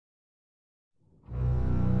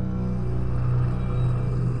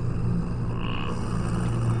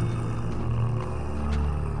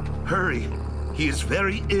Hurry. He is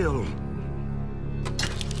very ill.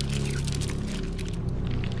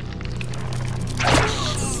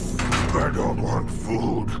 I don't want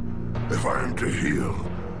food. If I am to heal,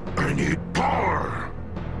 I need power.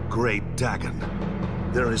 Great Dagon.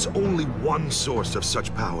 There is only one source of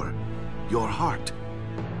such power. Your heart.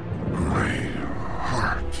 My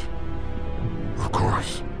heart. Of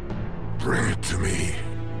course. Bring it to me.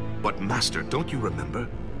 But Master, don't you remember?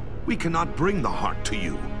 We cannot bring the heart to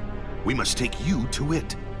you. We must take you to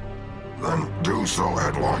it. Then do so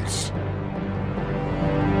at once.